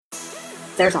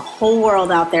there's a whole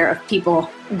world out there of people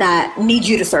that need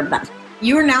you to serve them.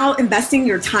 You are now investing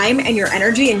your time and your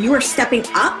energy, and you are stepping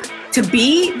up to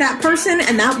be that person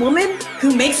and that woman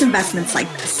who makes investments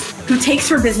like this, who takes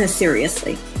her business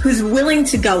seriously, who's willing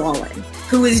to go all in,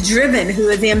 who is driven, who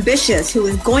is ambitious, who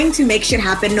is going to make shit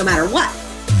happen no matter what.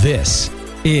 This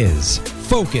is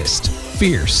Focused,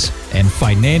 Fierce, and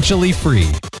Financially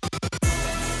Free.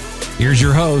 Here's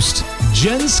your host,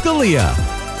 Jen Scalia.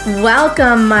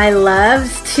 Welcome, my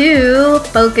loves, to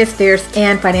Focused, Fierce,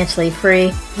 and Financially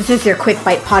Free. This is your quick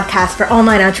bite podcast for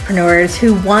online entrepreneurs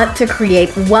who want to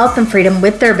create wealth and freedom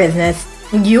with their business.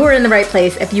 You are in the right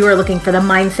place if you are looking for the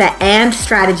mindset and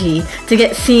strategy to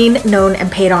get seen, known,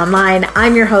 and paid online.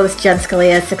 I'm your host, Jen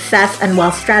Scalia, success and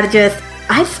wealth strategist.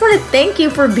 I just want to thank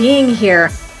you for being here.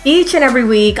 Each and every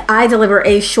week, I deliver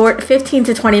a short 15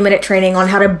 to 20 minute training on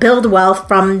how to build wealth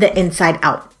from the inside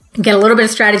out. Get a little bit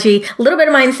of strategy, a little bit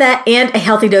of mindset, and a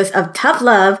healthy dose of tough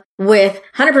love with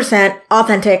 100%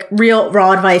 authentic, real,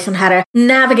 raw advice on how to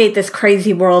navigate this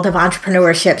crazy world of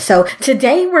entrepreneurship. So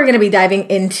today we're going to be diving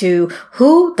into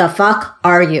who the fuck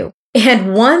are you?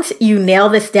 And once you nail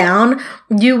this down,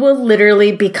 you will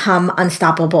literally become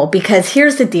unstoppable, because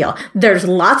here's the deal. There's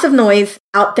lots of noise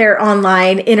out there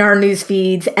online in our news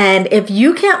feeds. And if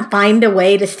you can't find a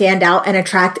way to stand out and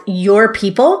attract your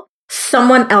people,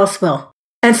 someone else will.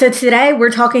 And so today we're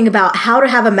talking about how to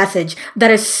have a message that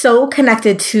is so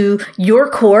connected to your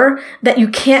core that you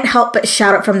can't help but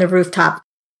shout it from the rooftop.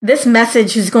 This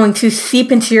message is going to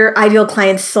seep into your ideal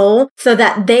client's soul so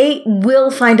that they will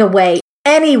find a way,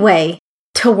 any way,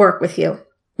 to work with you.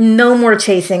 No more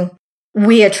chasing.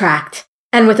 We attract.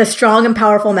 And with a strong and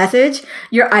powerful message,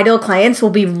 your ideal clients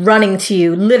will be running to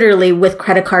you literally with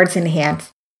credit cards in hand.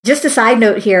 Just a side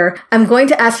note here, I'm going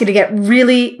to ask you to get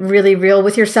really, really real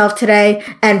with yourself today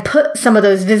and put some of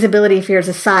those visibility fears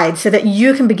aside so that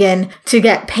you can begin to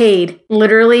get paid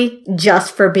literally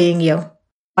just for being you.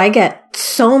 I get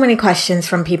so many questions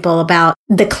from people about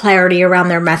the clarity around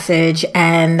their message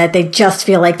and that they just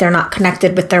feel like they're not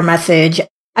connected with their message.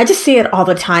 I just see it all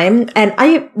the time. And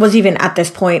I was even at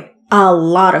this point a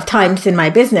lot of times in my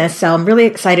business. So I'm really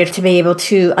excited to be able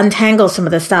to untangle some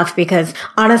of this stuff, because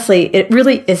honestly, it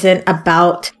really isn't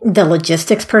about the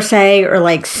logistics per se or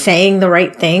like saying the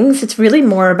right things. It's really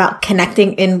more about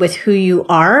connecting in with who you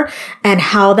are and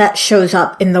how that shows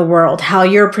up in the world, how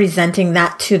you're presenting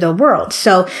that to the world.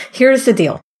 So here's the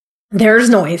deal. There's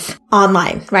noise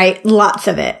online, right? Lots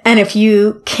of it. And if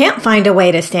you can't find a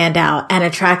way to stand out and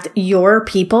attract your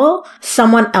people,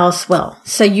 someone else will.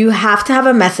 So you have to have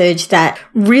a message that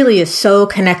really is so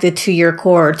connected to your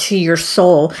core, to your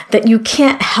soul, that you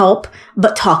can't help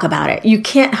but talk about it. You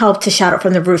can't help to shout it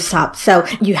from the rooftop. So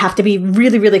you have to be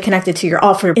really, really connected to your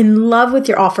offer, in love with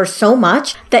your offer so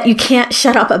much that you can't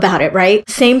shut up about it, right?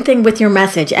 Same thing with your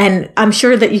message. And I'm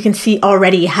sure that you can see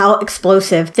already how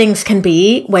explosive things can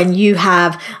be when you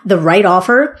have the right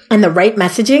offer and the right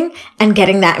messaging and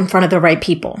getting that in front of the right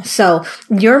people. So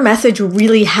your message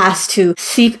really has to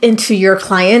seep into your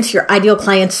clients, your ideal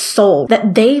client's soul,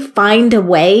 that they find a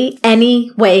way,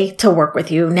 any way to work with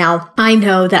you. Now, I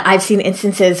know that I've seen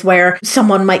instances where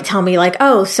someone might tell me like,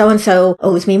 oh, so-and-so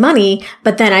owes me money.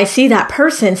 But then I see that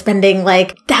person spending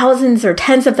like thousands or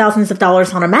tens of thousands of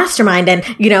dollars on a mastermind. And,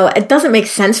 it doesn't make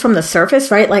sense from the surface,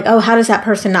 right? Like, oh, how does that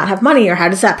person not have money? Or how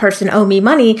does that person owe me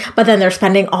money? But then they're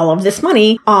spending all of this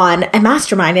money on a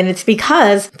mastermind. And it's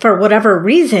because for whatever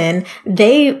reason,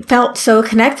 they felt so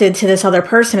connected to this other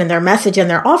person and their message and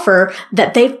their offer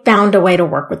that they found a way to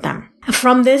work with them.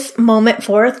 From this moment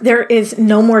forth, there is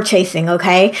no more chasing,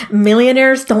 okay?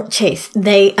 Millionaires don't chase,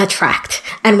 they attract.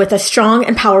 And with a strong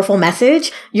and powerful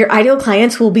message, your ideal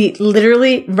clients will be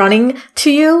literally running to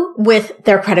you with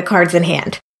their credit cards in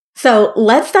hand. So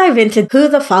let's dive into who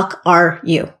the fuck are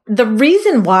you? The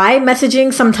reason why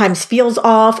messaging sometimes feels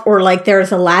off or like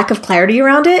there's a lack of clarity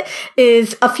around it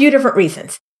is a few different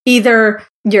reasons. Either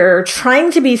you're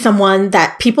trying to be someone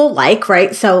that people like,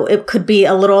 right? So it could be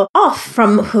a little off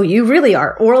from who you really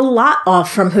are, or a lot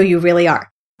off from who you really are.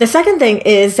 The second thing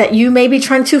is that you may be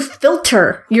trying to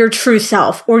filter your true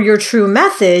self or your true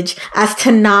message as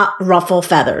to not ruffle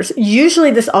feathers.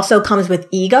 Usually this also comes with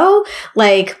ego,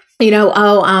 like,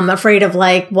 oh, I'm afraid of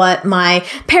like what my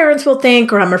parents will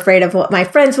think, or I'm afraid of what my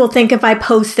friends will think if I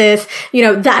post this,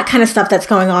 that kind of stuff that's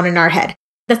going on in our head.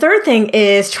 The third thing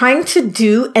is trying to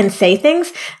do and say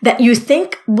things that you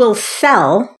think will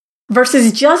sell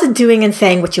versus just doing and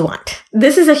saying what you want.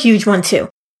 This is a huge one too.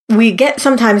 We get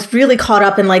sometimes really caught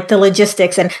up in like the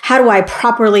logistics and how do I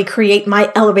properly create my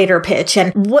elevator pitch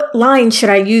and what line should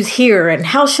I use here and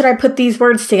how should I put these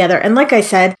words together? And like I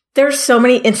said, There's so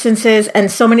many instances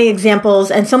and so many examples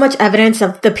and so much evidence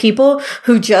of the people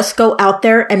who just go out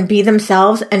there and be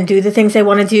themselves and do the things they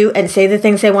want to do and say the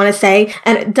things they want to say.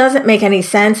 And it doesn't make any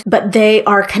sense, but they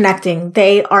are connecting.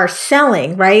 They are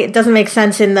selling, right? It doesn't make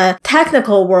sense in the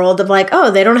technical world of like,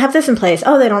 oh, they don't have this in place.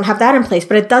 Oh, they don't have that in place.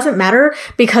 But it doesn't matter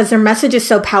because their message is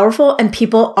so powerful and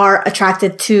people are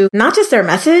attracted to not just their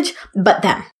message, but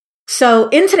them. So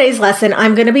in today's lesson,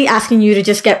 I'm going to be asking you to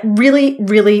just get really,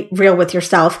 really real with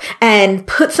yourself and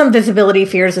put some visibility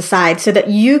fears aside so that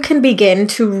you can begin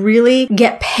to really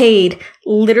get paid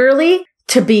literally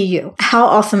to be you. How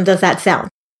awesome does that sound?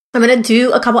 I'm going to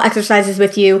do a couple exercises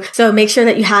with you. So make sure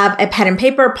that you have a pen and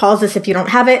paper. Pause this if you don't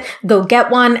have it. Go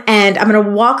get one. And I'm going to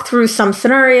walk through some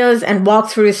scenarios and walk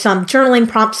through some journaling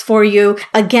prompts for you.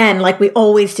 Again, like we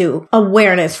always do,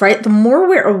 awareness, right? The more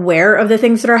we're aware of the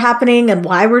things that are happening and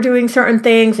why we're doing certain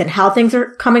things and how things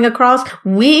are coming across,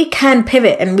 we can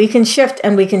pivot and we can shift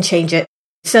and we can change it.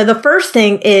 So the first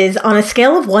thing is on a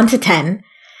scale of 1 to 10,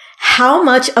 how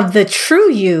much of the true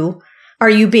you are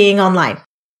you being online?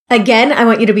 Again, I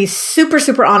want you to be super,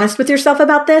 super honest with yourself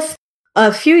about this.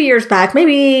 A few years back,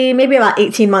 maybe about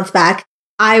 18 months back,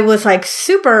 I was like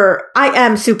I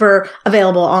am super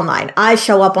available online. I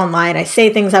show up online. I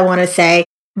say things I want to say,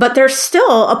 but there's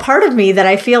still a part of me that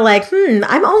I feel like,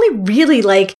 I'm only really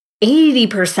like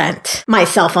 80%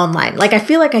 myself online. Like I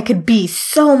feel like I could be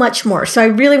so much more. So I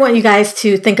really want you guys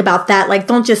to think about that. Like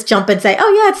don't just jump and say,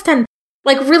 oh yeah, it's 10.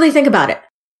 Like really think about it.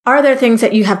 Are there things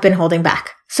that you have been holding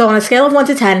back? So on a scale of 1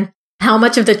 to 10, how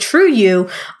much of the true you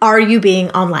are you being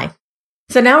online?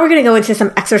 So now we're going to go into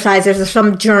some exercises or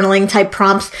some journaling type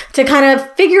prompts to kind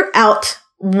of figure out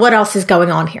what else is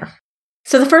going on here.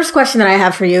 So the first question that I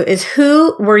have for you is,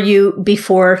 who were you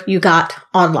before you got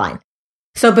online?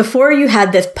 So before you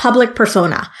had this public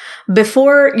persona,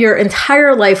 before your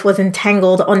entire life was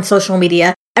entangled on social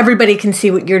media, everybody can see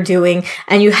what you're doing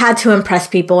and you had to impress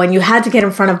people and you had to get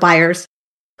in front of buyers.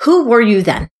 Who were you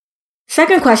then?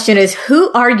 Second question is,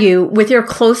 who are you with your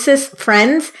closest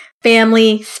friends,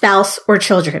 family, spouse, or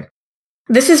children?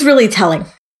 This is really telling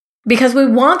because we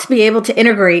want to be able to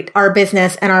integrate our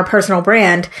business and our personal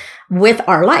brand with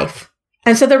our life.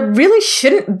 And so there really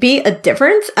shouldn't be a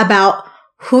difference about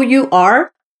who you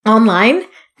are online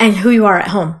and who you are at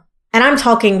home. And I'm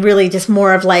talking really just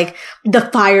more of like the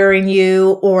fire in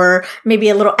you, or maybe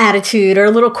a little attitude or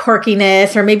a little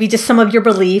quirkiness, or maybe just some of your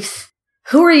beliefs.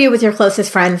 Who are you with your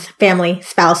closest friends, family,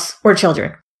 spouse, or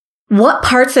children? What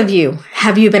parts of you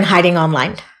have you been hiding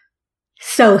online?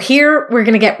 So here we're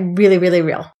going to get really, really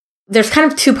real. There's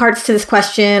kind of two parts to this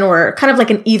question, or kind of like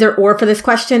an either or for this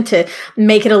question to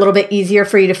make it a little bit easier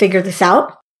for you to figure this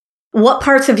out. What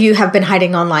parts of you have been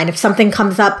hiding online? If something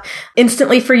comes up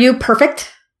instantly for you,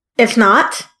 perfect. If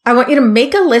not, I want you to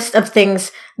make a list of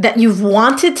things that you've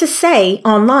wanted to say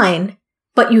online,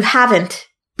 but you haven't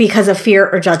because of fear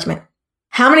or judgment.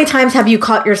 How many times have you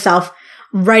caught yourself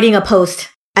writing a post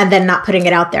and then not putting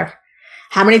it out there?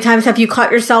 How many times have you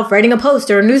caught yourself writing a post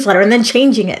or a newsletter and then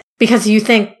changing it because you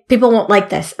think people won't like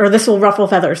this, or this will ruffle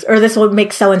feathers, or this will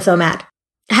make so-and-so mad?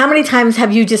 How many times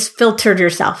have you just filtered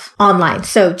yourself online?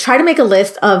 So try to make a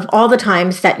list of all the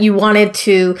times that you wanted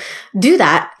to do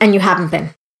that and you haven't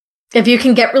been. If you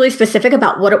can get really specific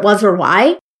about what it was or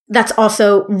why, that's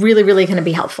also really, really going to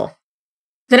be helpful.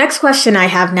 The next question I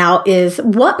have now is,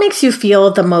 what makes you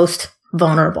feel the most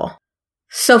vulnerable?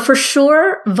 So for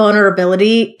sure,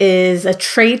 vulnerability is a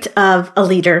trait of a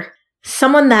leader,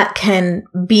 someone that can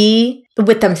be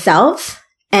with themselves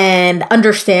and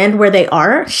understand where they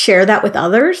are, share that with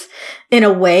others in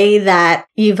a way that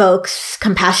evokes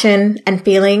compassion and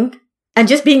feeling and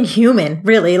just being human,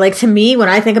 really. Like to me, when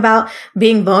I think about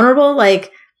being vulnerable,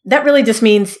 like that really just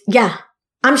means, yeah,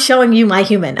 I'm showing you my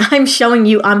human. I'm showing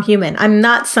you I'm human. I'm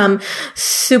not some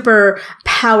super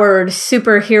powered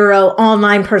superhero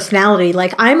online personality.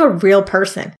 Like I'm a real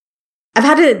person. I've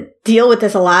had to deal with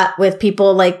this a lot with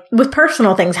people, like with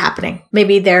personal things happening.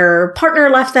 Maybe their partner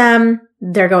left them.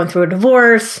 They're going through a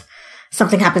divorce.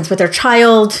 Something happens with their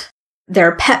child.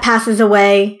 Their pet passes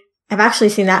away. I've actually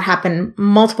seen that happen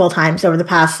multiple times over the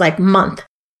past month.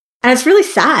 And it's really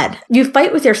sad. You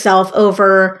fight with yourself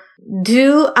over,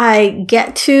 do I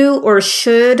get to, or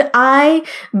should I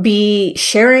be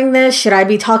sharing this? Should I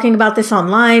be talking about this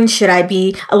online? Should I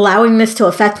be allowing this to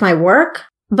affect my work?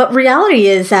 But reality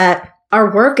is that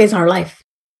our work is our life.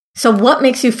 So what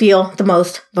makes you feel the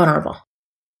most vulnerable?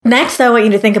 Next, I want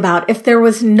you to think about if there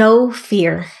was no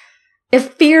fear.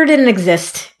 If fear didn't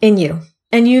exist in you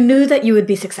and you knew that you would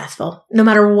be successful, no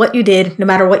matter what you did, no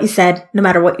matter what you said, no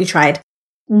matter what you tried,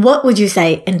 what would you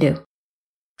say and do?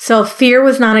 So if fear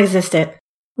was non-existent,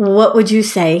 what would you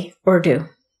say or do?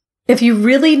 If you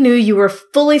really knew you were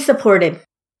fully supported,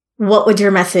 what would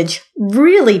your message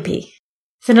really be?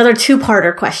 It's another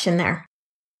two-parter question there.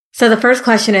 So the first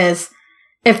question is,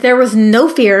 if there was no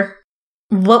fear,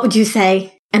 what would you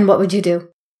say and what would you do?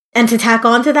 And to tack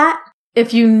on to that,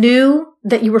 if you knew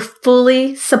that you were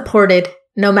fully supported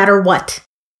no matter what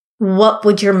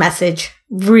would your message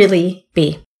really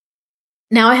be?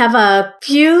 Now I have a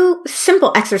few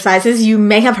simple exercises. You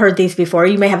may have heard these before.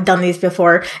 You may have done these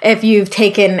before. If you've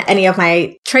taken any of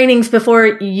my trainings before,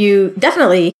 you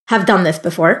definitely have done this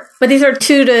before. But these are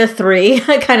 2 to 3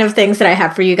 kind of things that I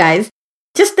have for you guys.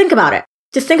 Just think about it.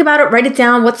 Just think about it. Write it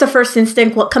down. What's the first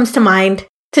instinct? What comes to mind?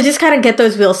 To just kind of get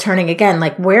those wheels turning again.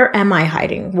 Like, where am I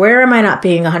hiding? Where am I not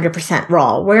being 100%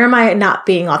 raw? Where am I not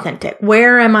being authentic?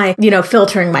 Where am I,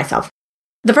 filtering myself?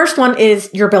 The first one is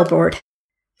your billboard.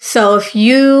 So if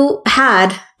you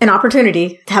had an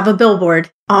opportunity to have a billboard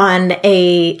on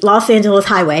a Los Angeles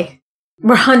highway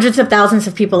where hundreds of thousands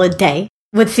of people a day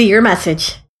would see your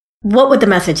message, what would the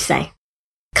message say?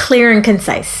 Clear and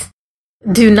concise.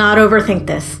 Do not overthink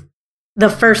this. The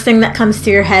first thing that comes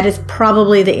to your head is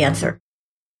probably the answer.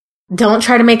 Don't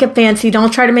try to make it fancy.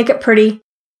 Don't try to make it pretty.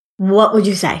 What would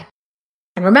you say?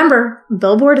 And remember,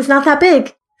 billboard is not that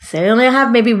big. So you only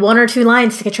have maybe 1 or 2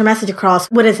 lines to get your message across.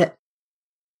 What is it?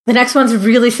 The next one's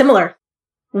really similar.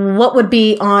 What would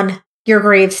be on your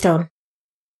gravestone?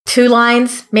 2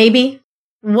 lines, maybe.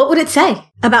 What would it say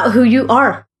about who you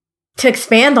are? To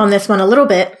expand on this one a little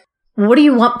bit, what do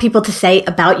you want people to say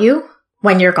about you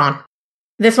when you're gone?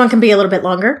 This one can be a little bit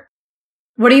longer.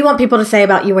 What do you want people to say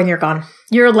about you when you're gone?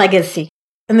 Your legacy.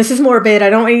 And this is morbid.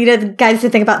 I don't want you guys to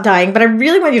think about dying, but I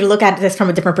really want you to look at this from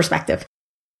a different perspective.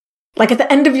 Like at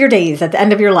the end of your days, at the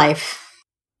end of your life,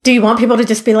 do you want people to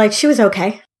just be like, she was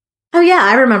okay? Oh yeah,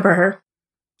 I remember her.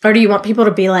 Or do you want people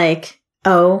to be like,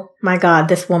 oh my God,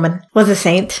 this woman was a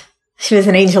saint. She was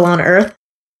an angel on earth.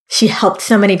 She helped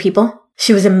so many people.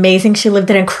 She was amazing. She lived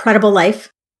an incredible life.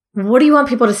 What do you want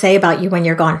people to say about you when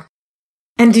you're gone?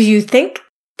 And do you think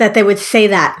that they would say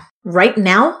that right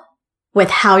now with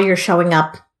how you're showing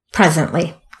up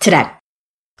presently today?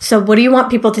 So what do you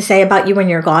want people to say about you when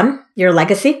you're gone? Your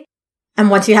legacy. And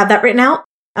once you have that written out,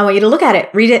 I want you to look at it,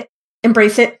 read it,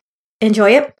 embrace it,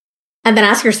 enjoy it. And then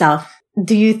ask yourself,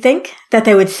 do you think that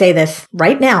they would say this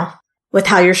right now with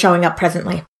how you're showing up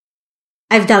presently?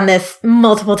 I've done this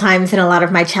multiple times in a lot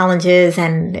of my challenges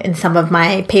and in some of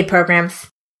my paid programs.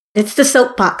 It's the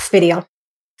soapbox video.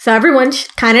 So everyone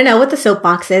should kind of know what the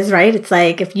soapbox is, right? It's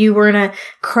like if you were in a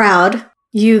crowd,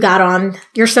 you got on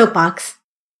your soapbox.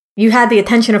 You had the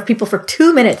attention of people for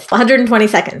 2 minutes, 120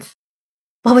 seconds.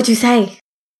 What would you say?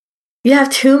 You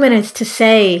have 2 minutes to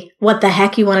say what the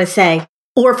heck you want to say.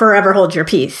 Or forever hold your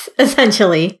peace,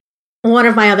 essentially. One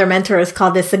of my other mentors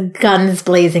called this a guns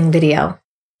blazing video.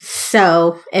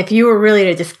 So if you were really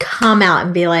to just come out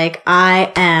and be like,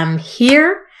 I am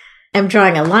here, I'm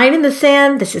drawing a line in the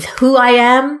sand, this is who I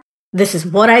am, this is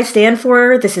what I stand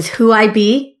for, this is who I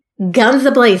be, guns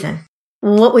a-blazing,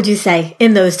 what would you say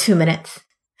in those 2 minutes?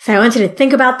 So I want you to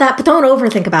think about that, but don't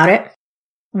overthink about it.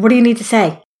 What do you need to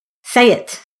say? Say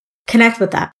it. Connect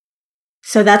with that.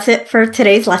 So that's it for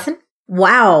today's lesson.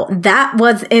 Wow, that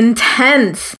was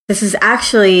intense. This is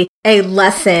actually a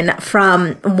lesson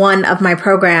from one of my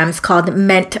programs called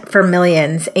Meant for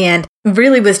Millions, and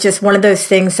really was just one of those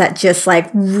things that just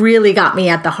really got me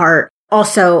at the heart.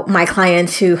 Also, my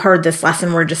clients who heard this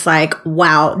lesson were just like,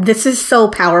 wow, this is so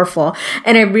powerful.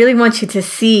 And I really want you to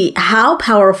see how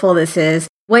powerful this is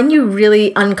when you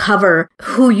really uncover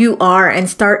who you are and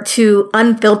start to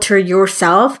unfilter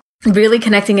yourself, really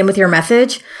connecting in with your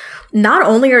message. Not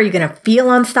only are you going to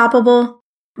feel unstoppable,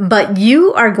 but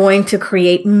you are going to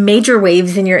create major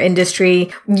waves in your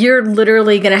industry. You're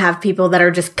literally going to have people that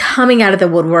are just coming out of the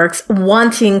woodworks,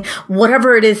 wanting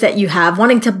whatever it is that you have,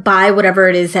 wanting to buy whatever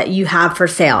it is that you have for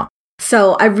sale.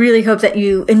 So I really hope that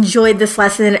you enjoyed this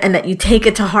lesson and that you take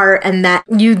it to heart and that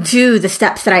you do the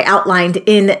steps that I outlined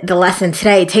in the lesson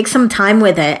today. Take some time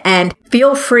with it and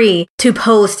feel free to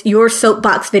post your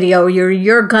soapbox video,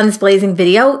 your guns blazing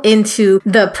video into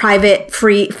the private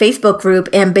free Facebook group,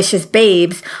 Ambitious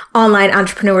Babes, Online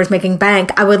Entrepreneurs Making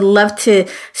Bank. I would love to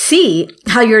see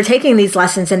how you're taking these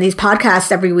lessons and these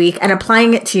podcasts every week and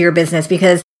applying it to your business,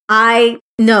 because I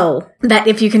know that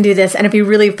if you can do this and if you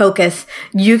really focus,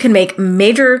 you can make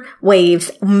major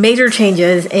waves, major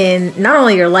changes in not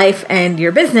only your life and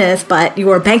your business, but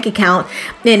your bank account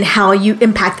and how you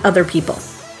impact other people.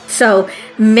 So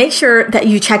make sure that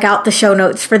you check out the show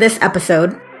notes for this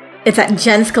episode. It's at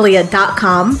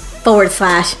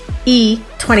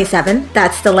jenscalia.com/E27.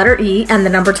 That's the letter E and the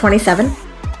number 27.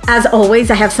 As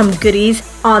always, I have some goodies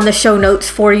on the show notes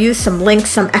for you, some links,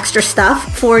 some extra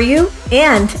stuff for you.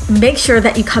 And make sure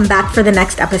that you come back for the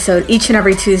next episode. Each and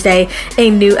every Tuesday, a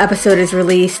new episode is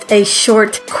released, a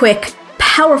short, quick,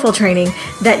 powerful training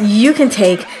that you can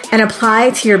take and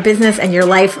apply to your business and your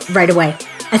life right away.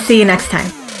 I'll see you next time.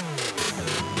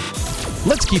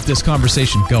 Let's keep this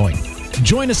conversation going.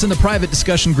 Join us in the private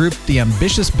discussion group, The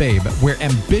Ambitious Babe, where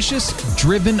ambitious,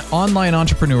 driven online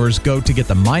entrepreneurs go to get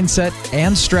the mindset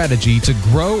and strategy to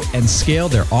grow and scale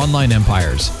their online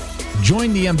empires.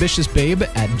 Join The Ambitious Babe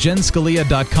at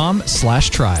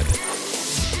jenscalia.com/tribe.